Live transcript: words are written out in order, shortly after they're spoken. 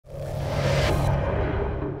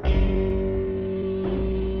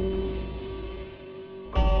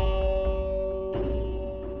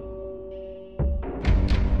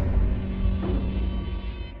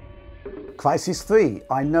Crysis 3,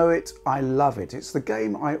 I know it, I love it. It's the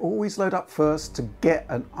game I always load up first to get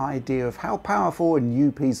an idea of how powerful a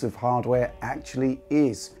new piece of hardware actually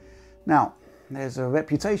is. Now, there's a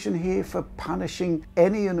reputation here for punishing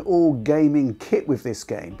any and all gaming kit with this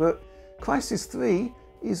game, but Crysis 3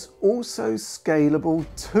 is also scalable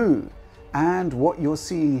too. And what you're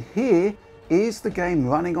seeing here is the game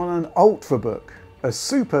running on an Ultrabook, a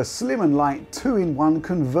super slim and light 2-in-1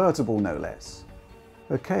 convertible no less.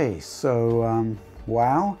 Okay, so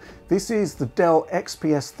wow, this is the Dell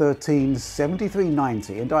XPS 13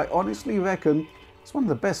 7390, and I honestly reckon it's one of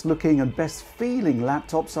the best looking and best feeling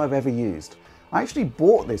laptops I've ever used. I actually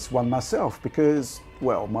bought this one myself because,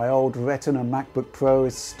 well, my old Retina MacBook Pro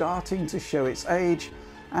is starting to show its age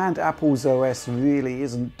and Apple's OS really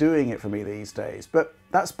isn't doing it for me these days. But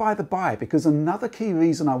that's by the by, because another key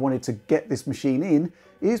reason I wanted to get this machine in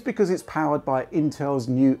is because it's powered by Intel's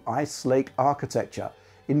new Ice Lake architecture.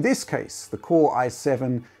 In this case, the Core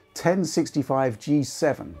i7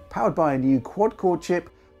 1065G7, powered by a new quad-core chip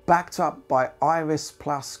backed up by Iris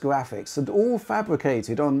Plus graphics and all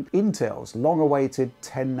fabricated on Intel's long-awaited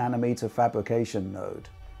 10nm fabrication node.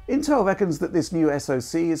 Intel reckons that this new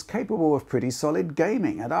SoC is capable of pretty solid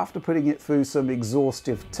gaming, and after putting it through some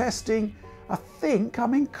exhaustive testing, I think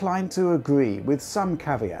I'm inclined to agree with some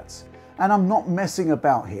caveats. And I'm not messing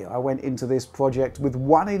about here. I went into this project with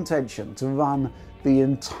one intention: to run the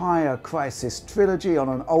entire Crysis Trilogy on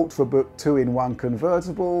an Ultrabook 2-in-1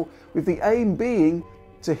 convertible, with the aim being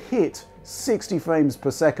to hit 60 frames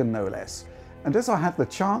per second no less. And as I had the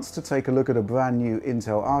chance to take a look at a brand new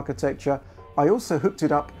Intel architecture, I also hooked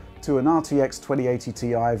it up to an RTX 2080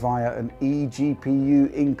 Ti via an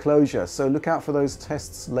eGPU enclosure, so look out for those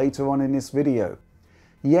tests later on in this video.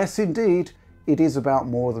 Yes indeed, it is about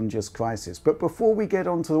more than just Crysis, but before we get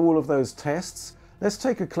on to all of those tests, let's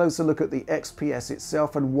take a closer look at the XPS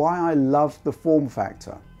itself and why I love the form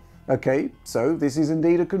factor. Okay, so this is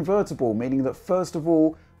indeed a convertible, meaning that first of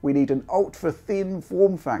all, we need an ultra-thin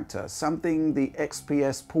form factor, something the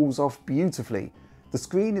XPS pulls off beautifully. The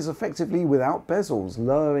screen is effectively without bezels,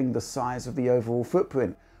 lowering the size of the overall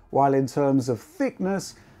footprint, while in terms of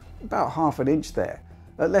thickness, about half an inch there.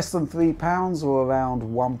 At less than 3 pounds or around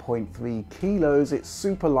 1.3 kilos, it's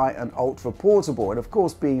super light and ultra portable, and of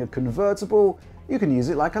course, being a convertible, you can use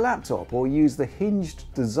it like a laptop or use the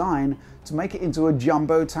hinged design to make it into a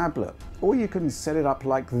jumbo tablet, or you can set it up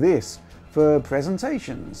like this for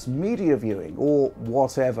presentations, media viewing, or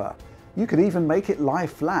whatever. You could even make it lie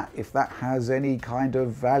flat if that has any kind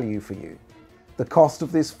of value for you. The cost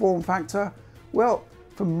of this form factor? Well,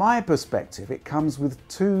 from my perspective, it comes with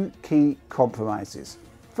two key compromises.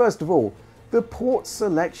 First of all, the port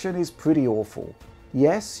selection is pretty awful.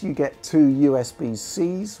 Yes, you get two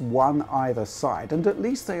USB-Cs, one either side, and at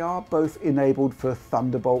least they are both enabled for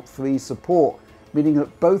Thunderbolt 3 support, meaning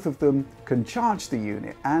that both of them can charge the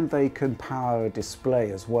unit and they can power a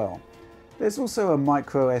display as well. There's also a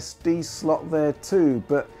micro SD slot there too,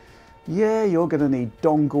 but yeah, you're going to need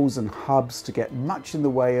dongles and hubs to get much in the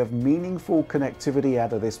way of meaningful connectivity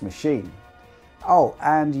out of this machine. Oh,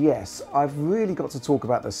 and yes, I've really got to talk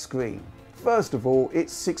about the screen. First of all,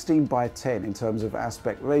 it's 16:10 in terms of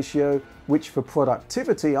aspect ratio, which for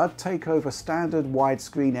productivity I'd take over standard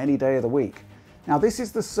widescreen any day of the week. Now this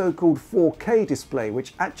is the so-called 4K display,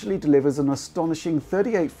 which actually delivers an astonishing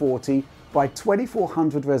 3840 by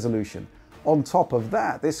 2400 resolution. On top of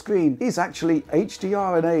that, this screen is actually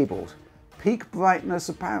HDR enabled. Peak brightness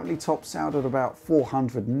apparently tops out at about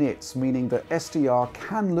 400 nits, meaning that SDR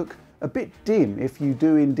can look a bit dim if you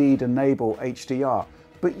do indeed enable HDR,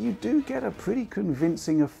 but you do get a pretty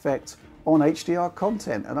convincing effect on HDR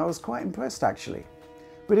content, and I was quite impressed actually.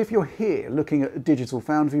 But if you're here looking at a digital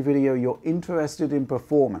Foundry video, you're interested in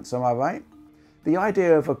performance, am I right? The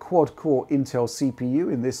idea of a quad-core Intel CPU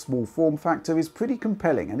in this small form factor is pretty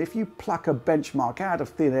compelling, and if you pluck a benchmark out of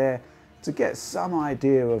thin air to get some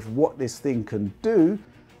idea of what this thing can do,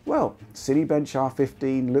 well, Cinebench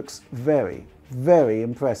R15 looks very, very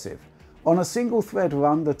impressive. On a single thread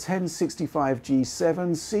run, the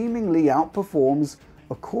 1065G7 seemingly outperforms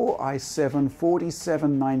a Core i7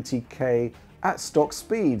 4790K at stock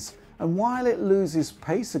speeds, and while it loses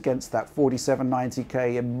pace against that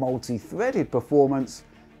 4790K in multi-threaded performance,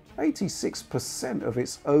 86% of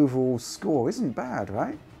its overall score isn't bad,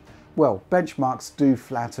 right? Well, benchmarks do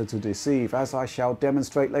flatter to deceive, as I shall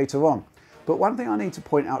demonstrate later on. But one thing I need to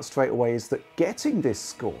point out straight away is that getting this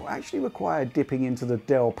score actually required dipping into the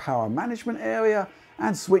Dell power management area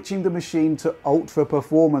and switching the machine to ultra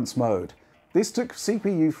performance mode. This took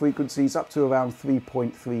CPU frequencies up to around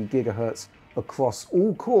 3.3 GHz across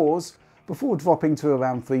all cores before dropping to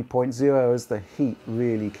around 3.0 as the heat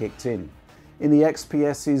really kicked in. In the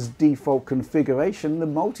XPS's default configuration, the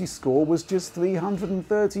multi-score was just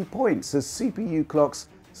 330 points as CPU clocks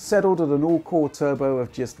settled at an all-core turbo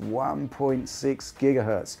of just 1.6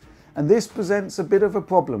 GHz. And this presents a bit of a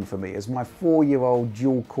problem for me as my 4-year-old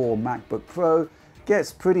dual-core MacBook Pro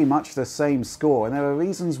gets pretty much the same score, and there are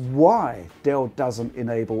reasons why Dell doesn't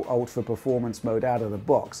enable Ultra Performance mode out of the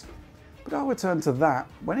box. But I'll return to that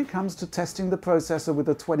when it comes to testing the processor with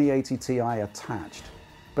the 2080 Ti attached.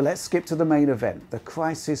 But let's skip to the main event, the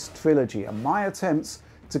Crysis Trilogy, and my attempts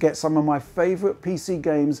to get some of my favourite PC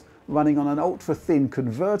games running on an ultra-thin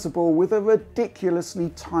convertible with a ridiculously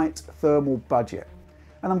tight thermal budget.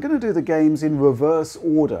 And I'm going to do the games in reverse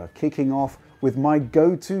order, kicking off with my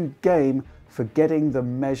go-to game for getting the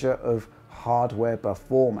measure of hardware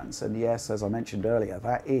performance. And yes, as I mentioned earlier,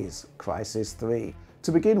 that is Crysis 3.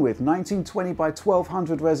 To begin with, 1920 by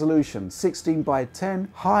 1200 resolution, 16 by 10,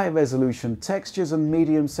 high resolution textures and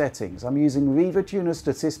medium settings. I'm using Riva Tuner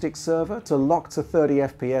Statistics Server to lock to 30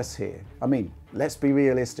 FPS here. I mean, let's be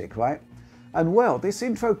realistic, right? And well, this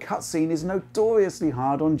intro cutscene is notoriously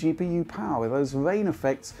hard on GPU power, with those rain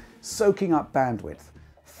effects soaking up bandwidth.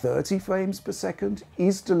 30 frames per second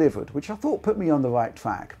is delivered, which I thought put me on the right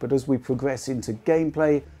track, but as we progress into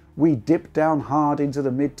gameplay, we dip down hard into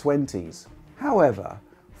the mid-20s. However,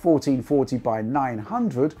 1440 by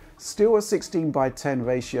 900, still a 16 by 10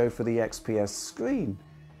 ratio for the XPS screen.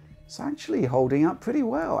 It's actually holding up pretty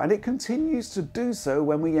well, and it continues to do so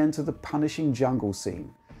when we enter the punishing jungle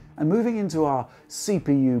scene. And moving into our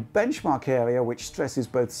CPU benchmark area, which stresses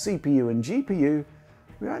both CPU and GPU,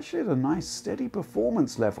 we're actually at a nice steady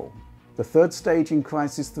performance level. The third stage in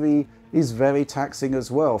Crysis 3 is very taxing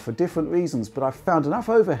as well for different reasons, but I've found enough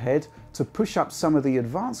overhead to push up some of the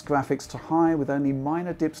advanced graphics to high with only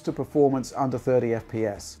minor dips to performance under 30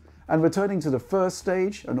 FPS. And returning to the first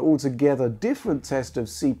stage, an altogether different test of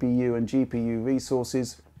CPU and GPU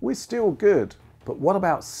resources, we're still good. But what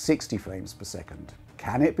about 60 frames per second?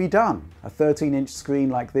 Can it be done? A 13-inch screen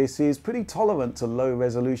like this is pretty tolerant to low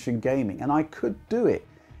resolution gaming, and I could do it,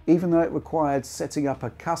 even though it required setting up a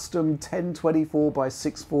custom 1024 by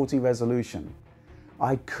 640 resolution.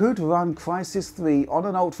 I could run Crysis 3 on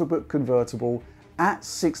an Ultrabook convertible at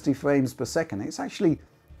 60 frames per second. It's actually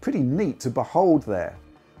pretty neat to behold there.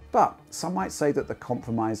 But some might say that the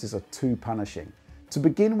compromises are too punishing. To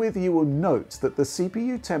begin with, you will note that the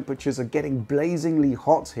CPU temperatures are getting blazingly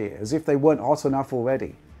hot here, as if they weren't hot enough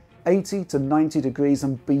already. 80 to 90 degrees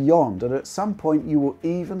and beyond, and at some point you will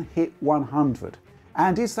even hit 100.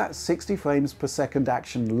 And is that 60 frames per second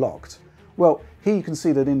action locked? Well, here you can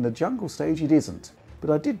see that in the jungle stage it isn't, but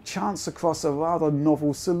I did chance across a rather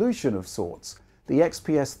novel solution of sorts. The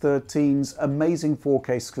XPS 13's amazing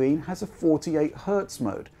 4K screen has a 48Hz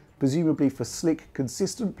mode, presumably for slick,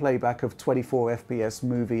 consistent playback of 24 FPS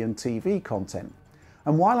movie and TV content.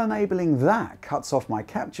 And while enabling that cuts off my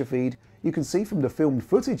capture feed, you can see from the filmed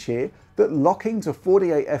footage here that locking to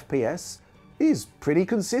 48 FPS is pretty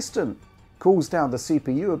consistent. Cools down the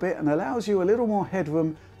CPU a bit and allows you a little more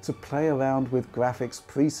headroom to play around with graphics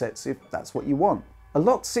presets if that's what you want. A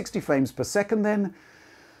locked 60 frames per second then?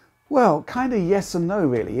 Well, kinda yes and no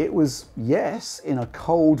really. It was yes in a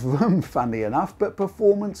cold room, funnily enough, but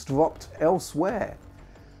performance dropped elsewhere.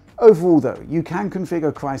 Overall though, you can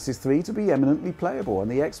configure Crysis 3 to be eminently playable on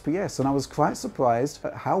the XPS, and I was quite surprised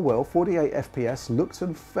at how well 48 FPS looked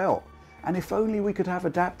and felt. And if only we could have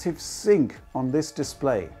adaptive sync on this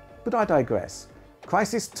display. But I digress.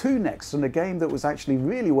 Crysis 2 next, and a game that was actually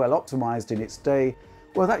really well optimized in its day.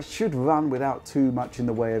 Well, that should run without too much in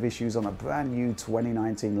the way of issues on a brand new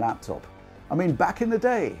 2019 laptop. I mean, back in the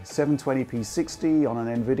day, 720p 60 on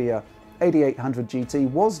an NVIDIA 8800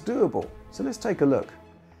 GT was doable. So let's take a look.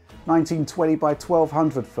 1920 by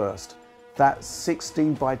 1200 first. That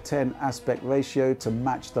 16 by 10 aspect ratio to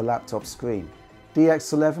match the laptop screen.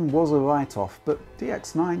 DX11 was a write-off, but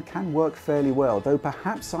DX9 can work fairly well, though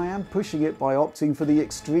perhaps I am pushing it by opting for the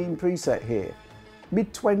extreme preset here.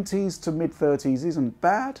 Mid-20s to mid-30s isn't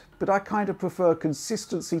bad, but I kind of prefer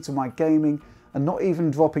consistency to my gaming and not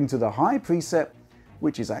even dropping to the high preset,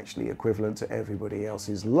 which is actually equivalent to everybody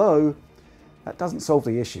else's low. That doesn't solve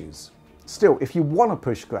the issues. Still, if you want to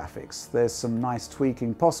push graphics, there's some nice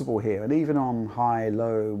tweaking possible here, and even on high,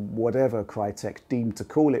 low, whatever Crytek deemed to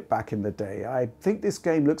call it back in the day, I think this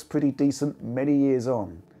game looks pretty decent many years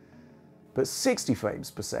on. But 60 frames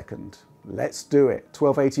per second, let's do it.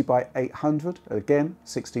 1280 by 800, again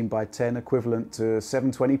 16 by 10, equivalent to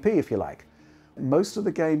 720p if you like. Most of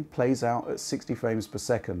the game plays out at 60 frames per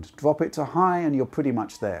second. Drop it to high and you're pretty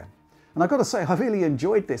much there. And I've got to say, I really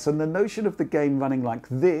enjoyed this, and the notion of the game running like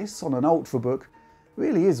this on an Ultrabook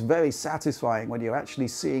Really is very satisfying when you're actually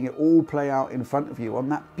seeing it all play out in front of you on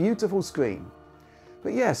that beautiful screen.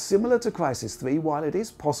 But yes, similar to Crysis 3, while it is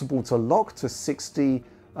possible to lock to 60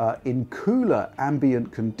 in cooler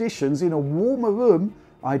ambient conditions, in a warmer room,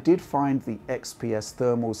 I did find the XPS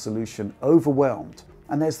thermal solution overwhelmed.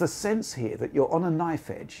 And there's the sense here that you're on a knife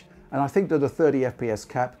edge, and I think that a 30 FPS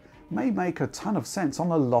cap may make a ton of sense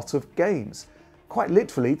on a lot of games. Quite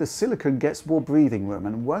literally, the silicon gets more breathing room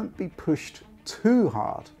and won't be pushed too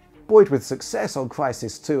hard. Buoyed with success on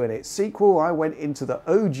Crysis 2 and its sequel, I went into the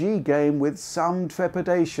OG game with some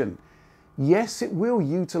trepidation. Yes, it will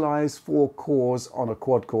utilise 4 cores on a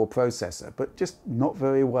quad-core processor, but just not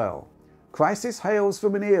very well. Crysis hails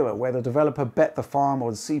from an era where the developer bet the farm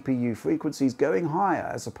on CPU frequencies going higher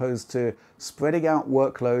as opposed to spreading out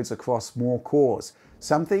workloads across more cores,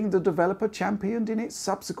 something the developer championed in its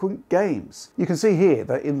subsequent games. You can see here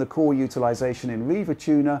that in the core utilisation in Riva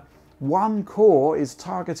Tuner, 1 core is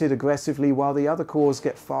targeted aggressively while the other cores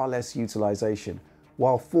get far less utilisation,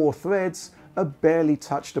 while 4 threads are barely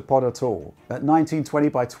touched upon at all. At 1920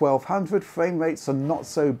 by 1200, frame rates are not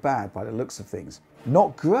so bad by the looks of things.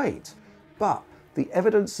 Not great, but the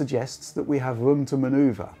evidence suggests that we have room to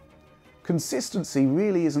manoeuvre. Consistency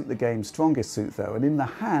really isn't the game's strongest suit though, and in the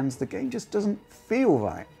hands the game just doesn't feel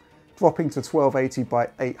right. Dropping to 1280 by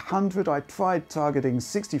 800, I tried targeting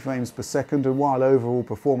 60 frames per second, and while overall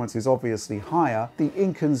performance is obviously higher, the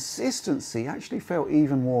inconsistency actually felt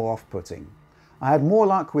even more off-putting. I had more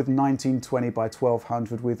luck with 1920 by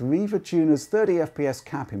 1200 with Riva Tuner's 30 FPS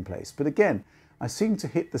cap in place, but again, I seemed to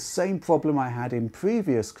hit the same problem I had in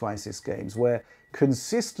previous Crysis games, where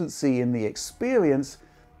consistency in the experience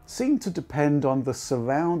seemed to depend on the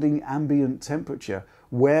surrounding ambient temperature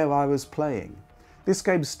where I was playing. This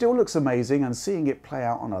game still looks amazing, and seeing it play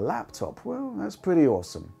out on a laptop, well, that's pretty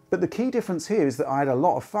awesome. But the key difference here is that I had a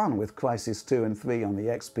lot of fun with Crysis 2 and 3 on the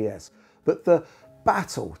XPS, but the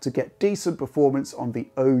battle to get decent performance on the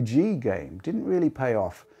OG game didn't really pay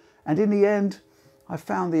off, and in the end, I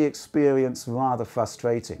found the experience rather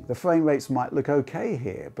frustrating. The frame rates might look okay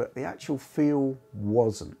here, but the actual feel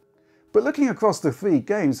wasn't. But looking across the 3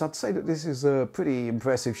 games, I'd say that this is a pretty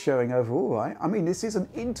impressive showing overall, right? I mean, this is an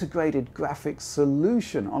integrated graphics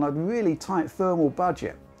solution on a really tight thermal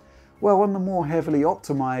budget. Well, on the more heavily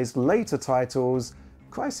optimized later titles,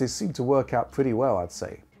 Crysis seemed to work out pretty well, I'd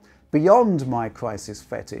say. Beyond my Crysis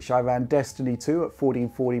fetish, I ran Destiny 2 at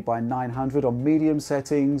 1440 by 900 on medium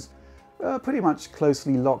settings, pretty much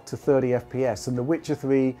closely locked to 30 FPS, and The Witcher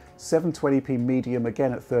 3 720p medium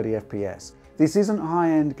again at 30 FPS. This isn't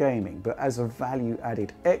high-end gaming, but as a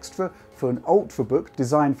value-added extra for an ultrabook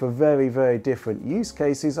designed for very, very different use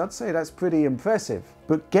cases, I'd say that's pretty impressive.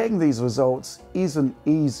 But getting these results isn't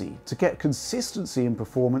easy. To get consistency in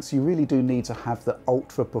performance, you really do need to have the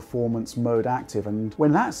ultra performance mode active, and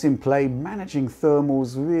when that's in play, managing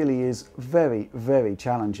thermals really is very, very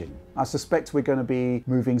challenging. I suspect we're going to be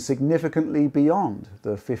moving significantly beyond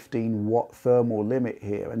the 15-watt thermal limit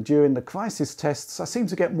here, and during the Crysis tests, I seem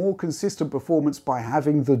to get more consistent performance by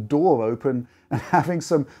having the door open and having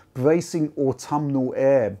some bracing autumnal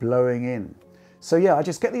air blowing in. So yeah, I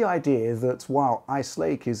just get the idea that while Ice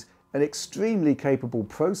Lake is an extremely capable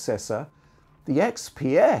processor, the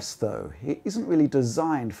XPS though, it isn't really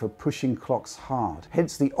designed for pushing clocks hard.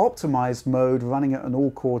 Hence the optimized mode running at an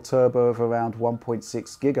all-core turbo of around 1.6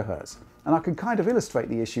 GHz. And I can kind of illustrate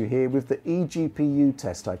the issue here with the eGPU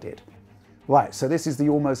test I did. Right, so this is the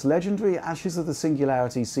almost legendary Ashes of the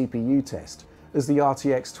Singularity CPU test. As the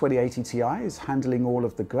RTX 2080 Ti is handling all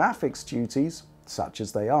of the graphics duties, such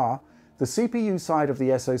as they are, the CPU side of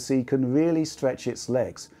the SoC can really stretch its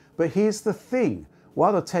legs. But here's the thing,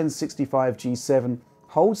 while the 1065G7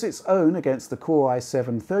 holds its own against the Core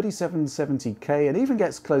i7 3770K and even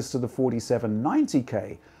gets close to the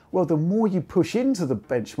 4790K, well, the more you push into the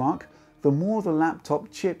benchmark, the more the laptop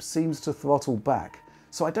chip seems to throttle back.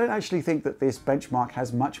 So I don't actually think that this benchmark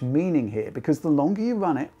has much meaning here, because the longer you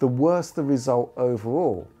run it, the worse the result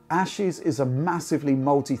overall. Ashes is a massively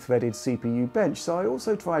multi-threaded CPU bench, so I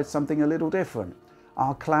also tried something a little different.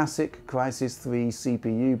 Our classic Crysis 3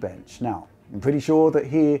 CPU bench. Now, I'm pretty sure that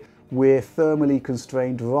here we're thermally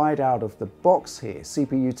constrained right out of the box here.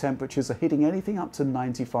 CPU temperatures are hitting anything up to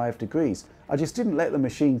 95 degrees. I just didn't let the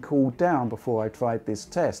machine cool down before I tried this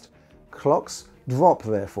test. Clocks drop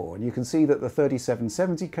therefore, and you can see that the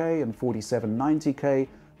 3770K and 4790K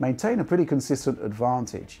maintain a pretty consistent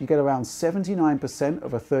advantage. You get around 79%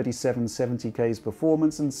 of a 3770K's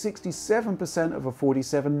performance and 67% of a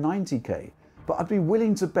 4790K. But I'd be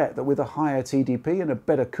willing to bet that with a higher TDP and a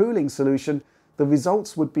better cooling solution, the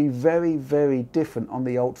results would be very, very different on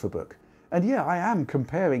the Ultrabook. And yeah, I am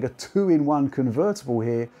comparing a 2-in-1 convertible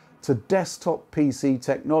here to desktop PC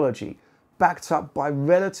technology, backed up by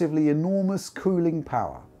relatively enormous cooling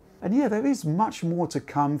power. And yeah, there is much more to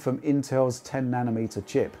come from Intel's 10nm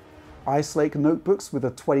chip. Ice Lake notebooks with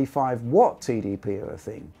a 25-watt TDP are a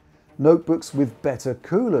thing. Notebooks with better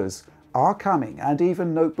coolers are coming, and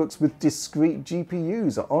even notebooks with discrete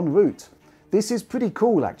GPUs are en route. This is pretty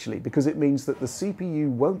cool actually, because it means that the CPU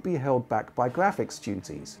won't be held back by graphics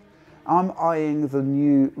duties. I'm eyeing the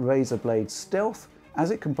new Razer Blade Stealth as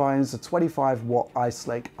it combines a 25-watt Ice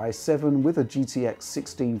Lake i7 with a GTX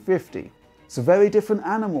 1650. It's a very different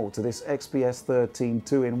animal to this XPS 13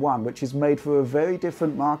 2-in-1, which is made for a very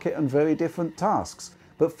different market and very different tasks.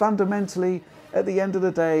 But fundamentally, at the end of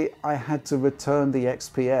the day, I had to return the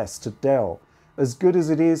XPS to Dell. As good as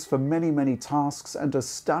it is for many tasks and as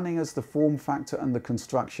stunning as the form factor and the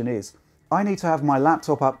construction is, I need to have my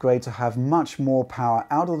laptop upgrade to have much more power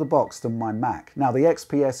out of the box than my Mac. Now the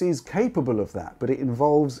XPS is capable of that, but it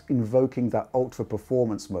involves invoking that ultra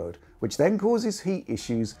performance mode, which then causes heat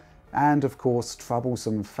issues and of course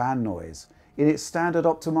troublesome fan noise. In its standard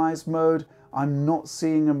optimized mode, I'm not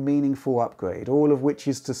seeing a meaningful upgrade, all of which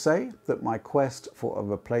is to say that my quest for a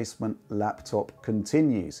replacement laptop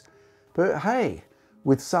continues. But hey,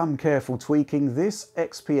 with some careful tweaking, this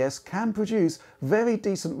XPS can produce very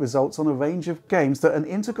decent results on a range of games that an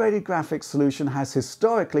integrated graphics solution has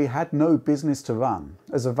historically had no business to run.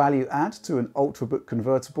 As a value add to an Ultrabook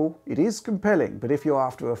convertible, it is compelling, but if you're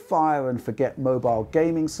after a fire and forget mobile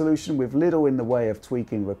gaming solution with little in the way of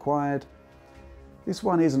tweaking required, this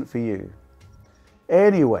one isn't for you.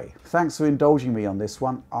 Anyway, thanks for indulging me on this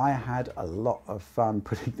one. I had a lot of fun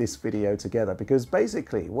putting this video together because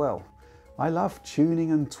basically, well, I love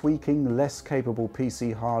tuning and tweaking less capable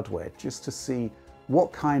PC hardware just to see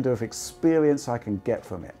what kind of experience I can get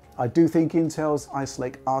from it. I do think Intel's Ice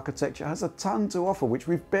Lake architecture has a ton to offer, which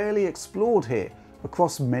we've barely explored here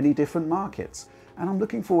across many different markets. And I'm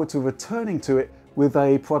looking forward to returning to it with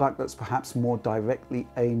a product that's perhaps more directly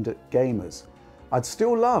aimed at gamers. I'd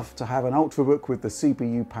still love to have an Ultrabook with the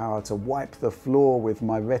CPU power to wipe the floor with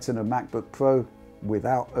my Retina MacBook Pro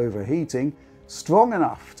without overheating, strong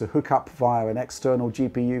enough to hook up via an external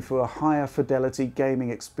GPU for a higher fidelity gaming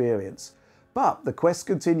experience. But the quest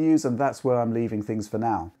continues, and that's where I'm leaving things for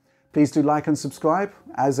now. Please do like and subscribe,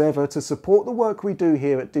 as ever, to support the work we do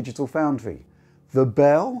here at Digital Foundry. The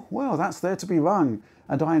bell? Well, that's there to be rung,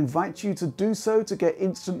 and I invite you to do so to get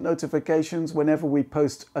instant notifications whenever we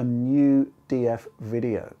post a new DF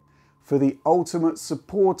video. For the ultimate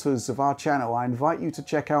supporters of our channel, I invite you to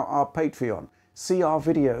check out our Patreon. See our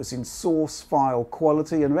videos in source file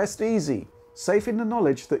quality and rest easy, safe in the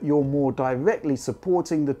knowledge that you're more directly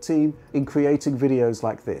supporting the team in creating videos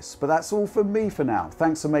like this. But that's all from me for now.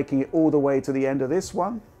 Thanks for making it all the way to the end of this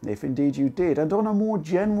one, if indeed you did. And on a more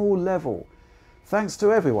general level, thanks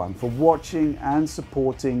to everyone for watching and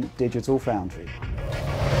supporting Digital Foundry.